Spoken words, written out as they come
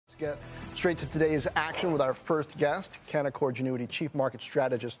Get straight to today's action with our first guest, Canaccord Genuity Chief Market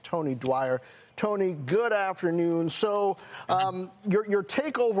Strategist Tony Dwyer. Tony, good afternoon. So your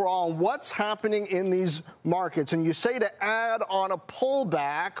take overall on what's happening in these markets, and you say to add on a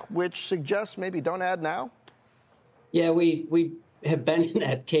pullback, which suggests maybe don't add now? Yeah, we have been in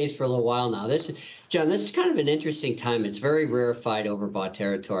that case for a little while now. John, this is kind of an interesting time. It's very rarefied overbought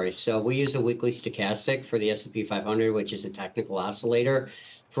territory. So we use a weekly stochastic for the S&P 500, which is a technical oscillator.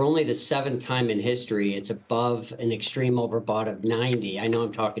 For only the seventh time in history, it's above an extreme overbought of 90. I know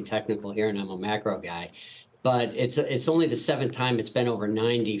I'm talking technical here, and I'm a macro guy, but it's only the seventh time it's been over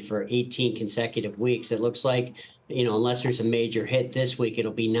 90 for 18 consecutive weeks. It looks like, unless there's a major hit this week,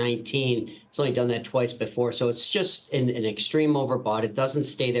 it'll be 19. It's only done that twice before. So it's just an extreme overbought. It doesn't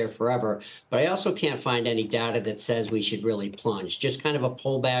stay there forever. But I also can't find any data that says we should really plunge. Just kind of a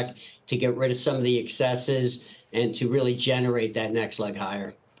pullback to get rid of some of the excesses and to really generate that next leg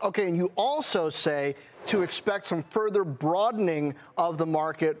higher. Okay, and you also say to expect some further broadening of the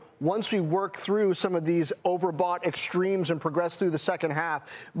market once we work through some of these overbought extremes and progress through the second half.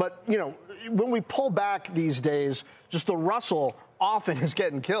 But, when we pull back these days, just the Russell often is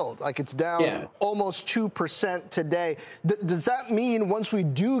getting killed. Like it's down almost 2% today. Does that mean once we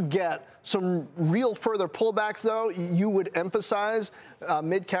do get some real further pullbacks, though, you would emphasize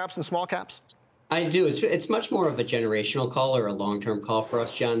mid caps and small caps? I do. It's much more of a generational call or a long-term call for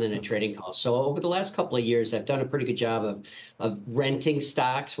us, John, than a trading call. So over the last couple of years, I've done a pretty good job of renting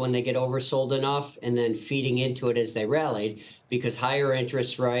stocks when they get oversold enough and then feeding into it as they rallied, because higher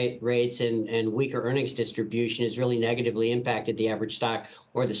interest rates and weaker earnings distribution has really negatively impacted the average stock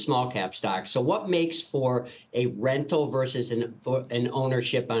or the small cap stock. So what makes for a rental versus an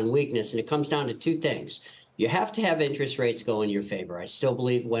ownership on weakness? And it comes down to two things. You have to have interest rates go in your favor. I still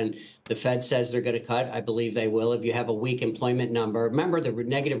believe when the Fed says they're going to cut, I believe they will. If you have a weak employment number, remember the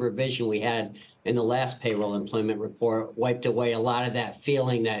negative revision we had in the last payroll employment report wiped away a lot of that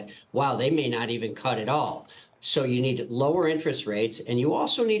feeling that, wow, they may not even cut at all. So you need lower interest rates, and you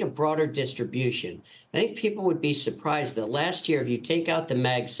also need a broader distribution. I think people would be surprised that last year, if you take out the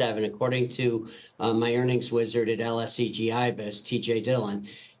Mag 7, according to my earnings wizard at LSEG IBIS, TJ Dillon,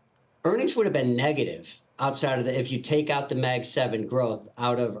 earnings would have been negative outside of if you take out the Mag 7 growth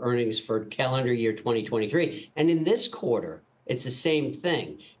out of earnings for calendar year 2023. And in this quarter, it's the same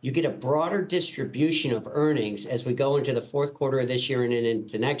thing. You get a broader distribution of earnings as we go into the fourth quarter of this year and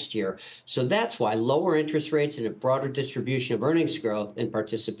into next year. So that's why lower interest rates and a broader distribution of earnings growth and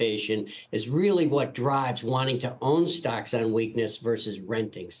participation is really what drives wanting to own stocks on weakness versus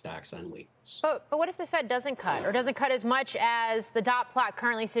renting stocks on weakness. But what if the Fed doesn't cut or doesn't cut as much as the dot plot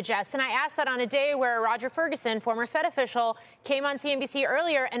currently suggests? And I asked that on a day where Roger Ferguson, former Fed official, came on CNBC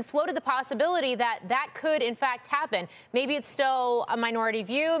earlier and floated the possibility that that could, in fact, happen. Maybe it's still a minority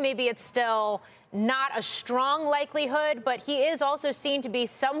view. Maybe it's still not a strong likelihood. But he is also seen to be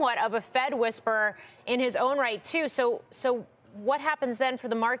somewhat of a Fed whisperer in his own right, too. So what happens then for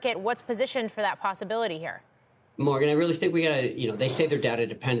the market? What's positioned for that possibility here? Morgan, I really think we got to, they say they're data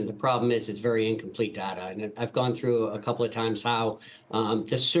dependent. The problem is it's very incomplete data. And I've gone through a couple of times how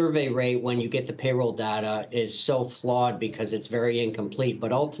the survey rate when you get the payroll data is so flawed because it's very incomplete.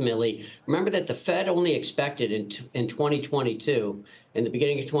 But ultimately, remember that the Fed only expected in 2022, in the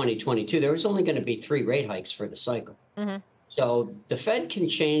beginning of 2022, there was only going to be 3 rate hikes for the cycle. Mm-hmm. So the Fed can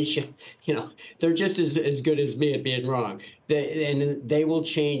change, they're just as good as me at being wrong. They will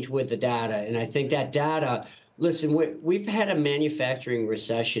change with the data. And I think that data, listen, we've had a manufacturing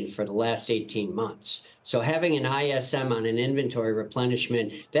recession for the last 18 months. So having an ISM on an inventory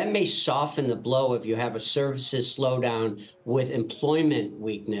replenishment, that may soften the blow if you have a services slowdown with employment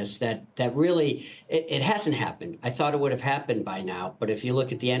weakness. That really, it hasn't happened. I thought it would have happened by now. But if you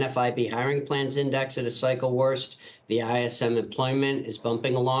look at the NFIB hiring plans index at a cycle worst, the ISM employment is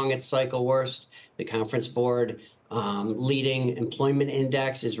bumping along at cycle worst. The Conference Board leading employment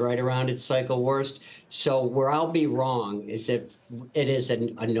index is right around its cycle worst. So where I'll be wrong is if it is a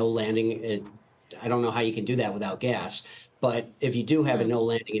no landing. I don't know how you can do that without gas. But if you do have a no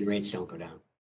landing and rates don't go down.